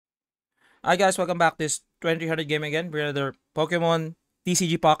Hi guys, welcome back to this 2300 game again. We're another Pokemon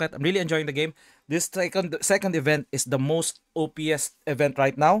TCG Pocket. I'm really enjoying the game. This second event is the most OPS event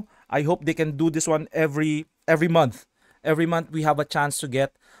right now. I hope they can do this one every month. Every month we have a chance to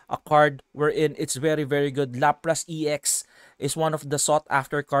get a card wherein it's very good. Lapras EX is one of the sought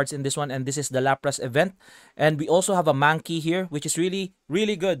after cards in this one, and this is the Lapras event. And we also have a Mankey here, which is really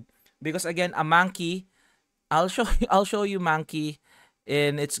good because again a Mankey. I'll show you Mankey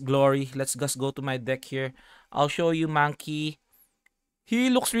in its glory. Let's just go to my deck here. I'll show you Mankey. He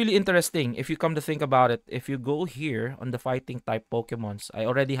looks really interesting if you come to think about it. If you go here on the fighting type Pokemons, I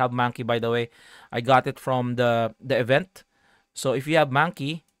already have Mankey, by the way. I got it from the event. So if you have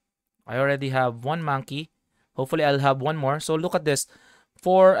Mankey, I already have one Mankey. Hopefully I'll have one more. So look at this.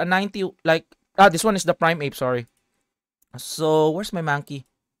 For a 90, like, this one is the Prime Ape, sorry. So where's my Mankey?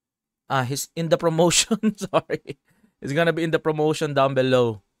 He's in the promotion. Sorry. He's gonna be in the promotion down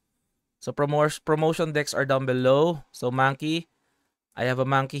below. So promotion decks are down below. So Mankey. I have a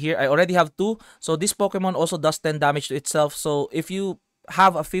Mankey here. I already have two. So this Pokemon also does 10 damage to itself. So if you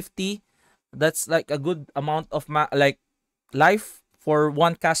have a 50, that's like a good amount of life for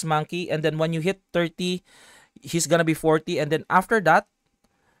one cast Mankey. And then when you hit 30, he's gonna be 40. And then after that,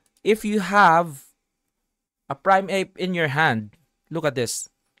 if you have a Prime Ape in your hand, look at this.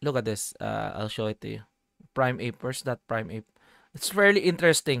 Look at this. I'll show it to you. Prime Ape. Where's that Prime Ape? It's fairly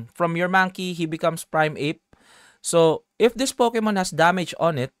interesting. From your Mankey, he becomes Prime Ape. So, if this Pokemon has damage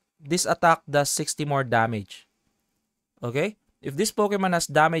on it, this attack does 60 more damage. Okay? If this Pokemon has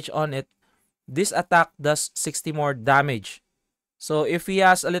damage on it, this attack does 60 more damage. So, if he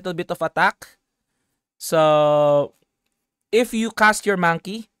has a little bit of attack, so if you cast your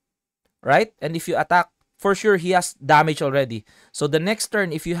Mankey, right? And if you attack, for sure he has damage already. So the next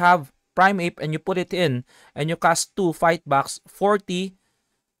turn, if you have Prime Ape and you put it in and you cast 2 fight backs, 40,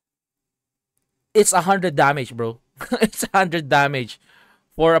 it's 100 damage, bro. It's 100 damage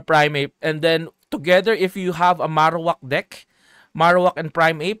for a Prime Ape. And then together, if you have a Marowak deck, Marowak and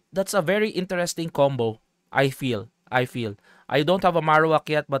Prime Ape, that's a very interesting combo, I feel. I don't have a Marowak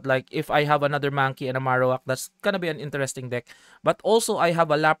yet, but like if I have another Mankey and a Marowak, that's gonna be an interesting deck. But also I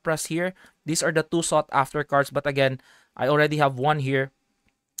have a Lapras here. These are the two sought after cards, but again, I already have one here.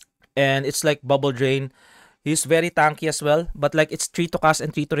 And it's like Bubble Drain. He's very tanky as well, but like it's 3 to cast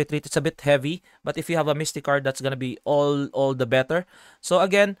and 3 to retreat. It's a bit heavy, but if you have a Misty card, that's gonna be all the better. So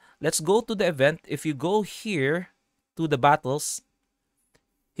again, let's go to the event. If you go here to the battles,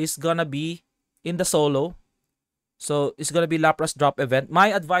 he's gonna be in the solo. So it's gonna be Lapras drop event.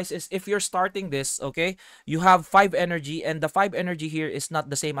 My advice is if you're starting this, okay, you have 5 energy, and the 5 energy here is not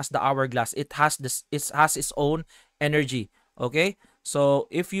the same as the hourglass. It has its own energy. Okay? So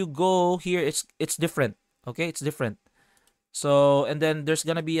if you go here, it's different. Okay, it's different. So and then there's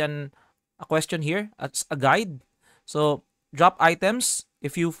gonna be a question here. It's a guide. So drop items.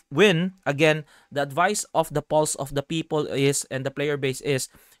 If you win, again, the advice of the pulse of the people is and the player base is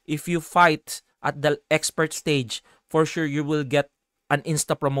if you fight at the expert stage, for sure you will get an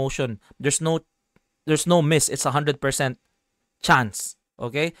insta promotion. There's no miss. It's 100% chance.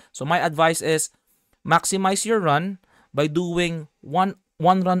 Okay? So my advice is maximize your run by doing one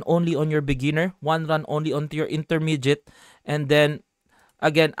run only on your beginner, one run only onto your intermediate, and then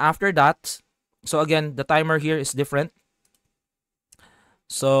again after that, so again the timer here is different.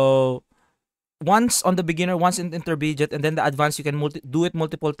 So once on the beginner, once in intermediate, and then the advanced, you can do it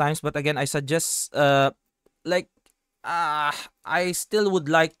multiple times. But again, I suggest like I still would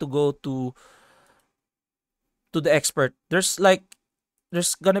like to go to the expert. There's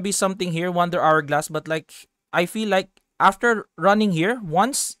gonna be something here, Wonder Hourglass, but like I feel like after running here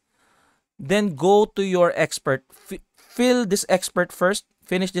once, then go to your expert. Fill this expert first.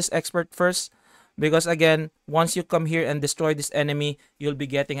 Finish this expert first. Because again, once you come here and destroy this enemy, you'll be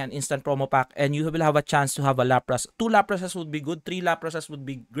getting an instant promo pack, and you will have a chance to have a Lapras. 2 Laprases would be good. 3 Laprases would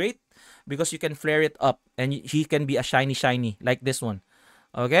be great because you can flare it up and he can be a shiny like this one.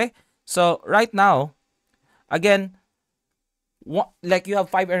 Okay? So right now, again, like you have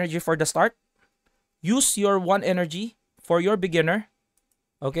 5 energy for the start. Use your 1 energy for your beginner.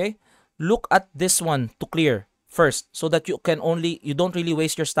 Okay? Look at this one to clear first so that you don't really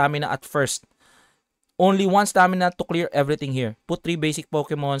waste your stamina at first. Only 1 stamina to clear everything here. Put 3 basic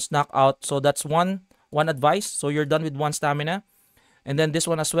Pokemons, knock out. So that's one advice. So you're done with 1 stamina. And then this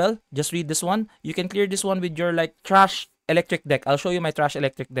one as well. Just read this one. You can clear this one with your like trash electric deck. I'll show you my trash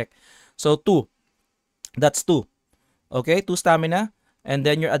electric deck. So 2. That's 2. Okay, 2 stamina. And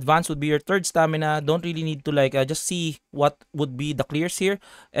then your advance would be your 3rd stamina. Don't really need to like just see what would be the clears here.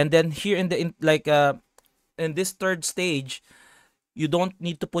 And then here in this 3rd stage, you don't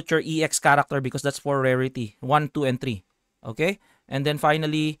need to put your EX character because that's for rarity. 1, 2, and 3. Okay? And then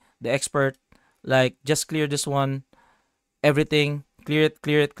finally, the expert, like, just clear this one, everything, clear it,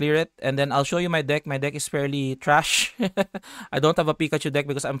 clear it, clear it. And then I'll show you my deck. My deck is fairly trash. I don't have a Pikachu deck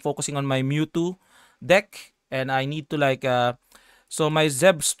because I'm focusing on my Mewtwo deck. And I need to, like, so my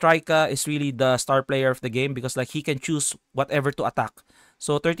Zeb Strika is really the star player of the game because, like, he can choose whatever to attack.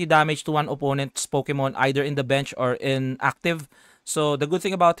 So 30 damage to one opponent's Pokemon either in the bench or in active. So the good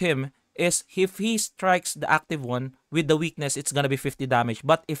thing about him is if he strikes the active one with the weakness, it's gonna be 50 damage.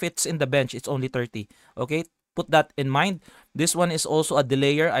 But if it's in the bench, it's only 30. Okay? Put that in mind. This one is also a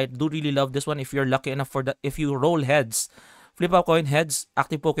delayer. I do really love this one. If you're lucky enough for that, if you roll heads, flip a coin heads,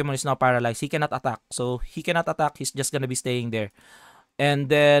 active Pokemon is now paralyzed. He cannot attack. So he cannot attack. He's just gonna be staying there. And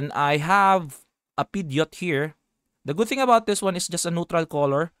then I have a Pidgeot here. The good thing about this one is just a neutral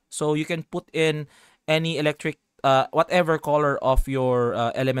color. So you can put in any electric, whatever color of your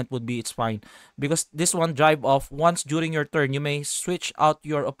element would be, it's fine. Because this one, drive off, once during your turn, you may switch out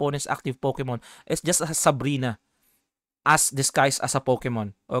your opponent's active Pokemon. It's just a Sabrina as disguised as a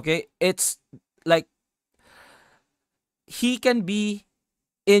Pokemon. Okay? It's like, he can be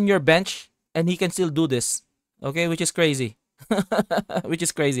in your bench and he can still do this. Okay? Which is crazy. Which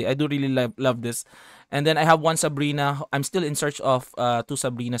is crazy. I do really love this. And then I have one Sabrina. I'm still in search of two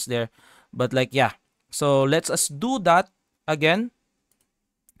Sabrinas there. But like, yeah. So let's us do that again.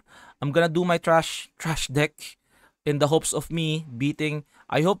 I'm gonna do my trash deck in the hopes of me beating.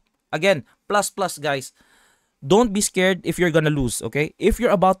 I hope, again, plus guys. Don't be scared if you're gonna lose, okay? If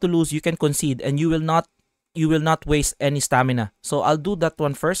you're about to lose, you can concede and you will not waste any stamina. So I'll do that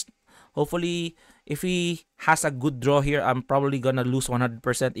one first. Hopefully, if he has a good draw here, I'm probably gonna lose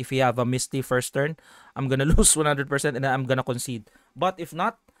 100%. If he have a Misty first turn, I'm gonna lose 100% and then I'm gonna concede. But if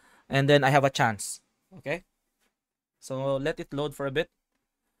not, and then I have a chance. Okay? So let it load for a bit.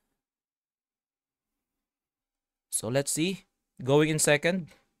 So let's see. Going in second.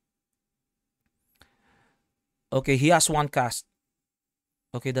 Okay, he has one cast.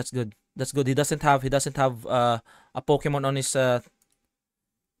 Okay, that's good. That's good. He doesn't have a Pokemon on his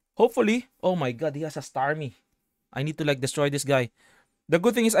hopefully. Oh my god, he has a Starmie. I need to, like, destroy this guy. The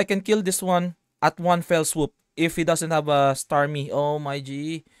good thing is I can kill this one at one fell swoop if he doesn't have a Starmie. Oh my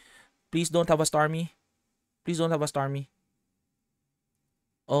g. Please don't have a Starmie. Please don't have a Starmie.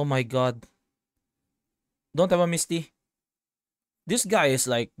 Oh my god. Don't have a Misty. This guy is,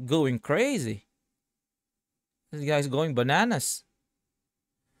 like, going crazy. This guy is going bananas.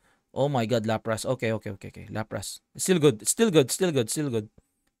 Oh my god, Lapras. Okay. Lapras. Still good. Still good.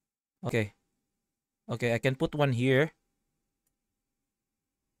 Okay. Okay, I can put one here.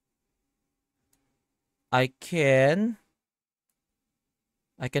 I can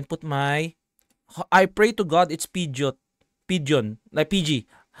put my... I pray to God it's Pigeon. Like PG.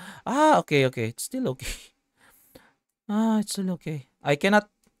 Ah, okay. It's still okay. It's still okay. I cannot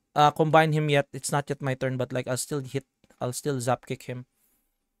combine him yet. It's not yet my turn, but, like, I'll still zap kick him.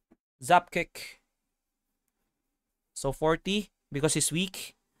 Zap kick. So 40 because he's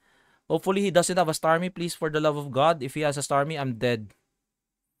weak. Hopefully he doesn't have a Starmie, please, for the love of God. If he has a Starmie, I'm dead.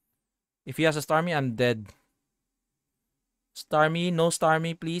 If he has a Starmie, I'm dead. Starmie, no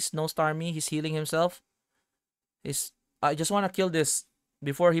Starmie, please. No Starmie. He's healing himself. I just want to kill this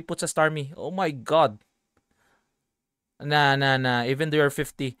before he puts a Starmie. Oh my god. Nah. Even though you're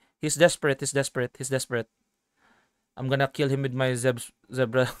 50. He's desperate. I'm gonna kill him with my Zeb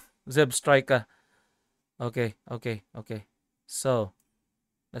Striker. Okay. So,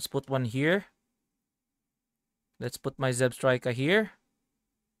 let's put one here. Let's put my Zeb Striker here.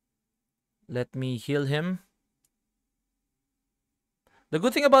 Let me heal him. The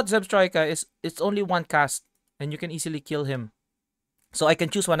good thing about Zeb Striker is it's only one cast and you can easily kill him. So I can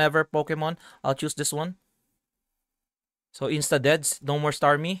choose whenever Pokemon. I'll choose this one. So insta-deads. No more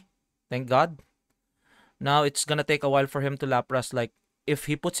Starmie. Thank God. Now it's gonna take a while for him to Lapras. Like, if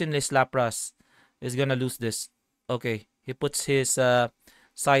he puts in his Lapras, he's gonna lose this. Okay. He puts his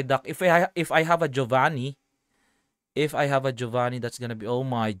Psyduck. If I have a Giovanni, that's gonna be... Oh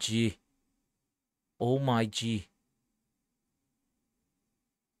my G. Oh my G.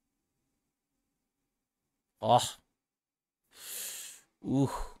 Oh.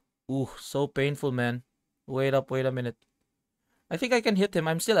 Ooh, so painful, man. Wait a minute. I think I can hit him.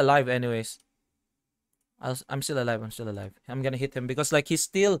 I'm still alive anyways. I'm still alive. I'm gonna hit him because, like, he's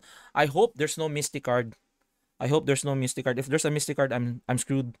still... I hope there's no Misty card. If there's a Misty card, I'm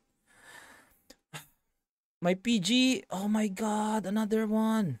screwed. My PG. Oh my god, another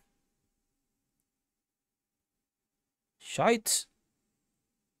one. Shite.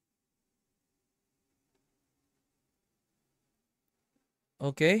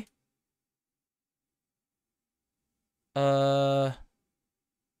 Okay. Uh,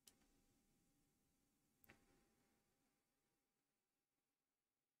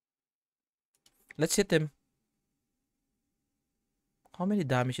 let's hit him. How many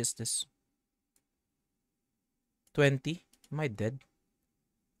damage is this? 20? Am I dead?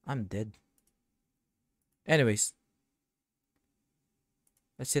 I'm dead. Anyways,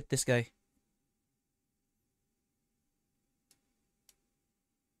 let's hit this guy.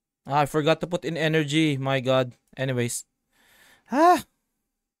 Ah, I forgot to put in energy. My god. Anyways. Ah,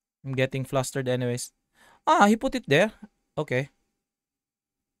 I'm getting flustered anyways. Ah, he put it there. Okay.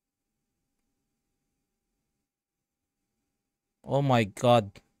 Oh my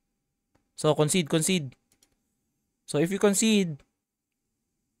god. So concede, concede. So if you concede,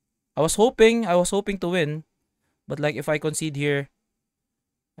 I was hoping to win, but like if I concede here,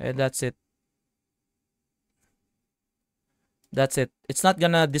 and that's it. That's it. It's not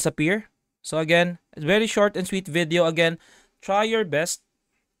gonna disappear. So again, it's very short and sweet video. Again, try your best.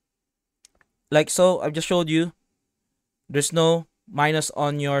 Like so, I've just showed you. There's no minus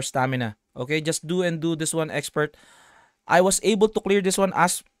on your stamina. Okay, just do and do this one expert. I was able to clear this one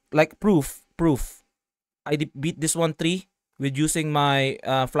as like proof. I beat this one 3 with using my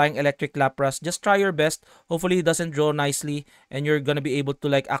flying electric Lapras. Just try your best. Hopefully it doesn't draw nicely and you're gonna be able to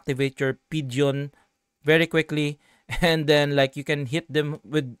like activate your Pigeon very quickly, and then like you can hit them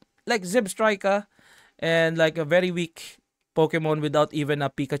with like Zebstrika and like a very weak Pokemon without even a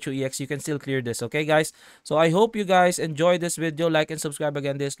Pikachu EX. You can still clear this, okay guys? So I hope you guys enjoy this video. Like and subscribe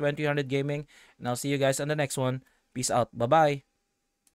again. This 2000 Gaming, and I'll see you guys on the next one. Peace out. Bye bye.